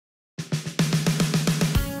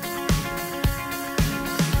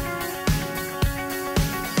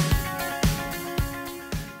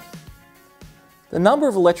The number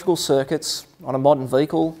of electrical circuits on a modern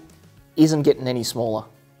vehicle isn't getting any smaller.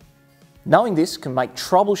 Knowing this can make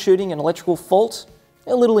troubleshooting an electrical fault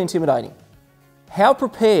a little intimidating. How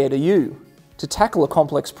prepared are you to tackle a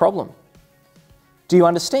complex problem? Do you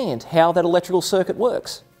understand how that electrical circuit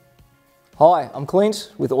works? Hi, I'm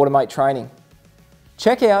Clint with Automate Training.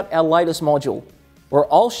 Check out our latest module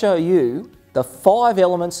where I'll show you the 5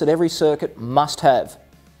 elements that every circuit must have.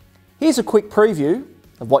 Here's a quick preview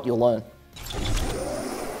of what you'll learn.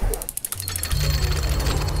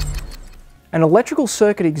 An electrical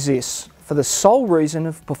circuit exists for the sole reason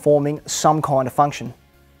of performing some kind of function.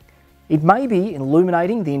 It may be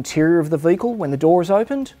illuminating the interior of the vehicle when the door is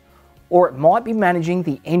opened, or it might be managing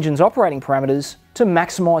the engine's operating parameters to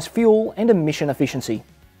maximise fuel and emission efficiency.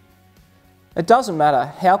 It doesn't matter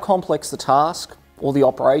how complex the task or the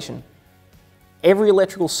operation. Every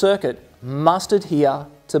electrical circuit must adhere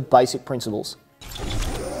to basic principles.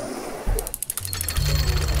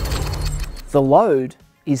 The load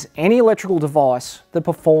is any electrical device that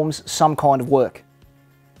performs some kind of work.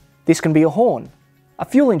 This can be a horn, a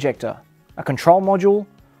fuel injector, a control module,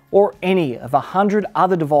 or any of 100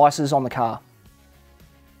 other devices on the car.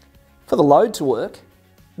 For the load to work,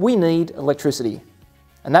 we need electricity,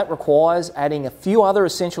 and that requires adding a few other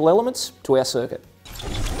essential elements to our circuit.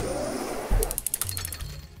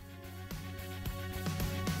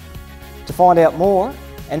 To find out more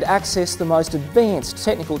and access the most advanced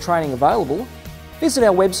technical training available, visit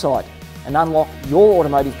our website and unlock your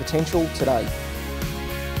automotive potential today.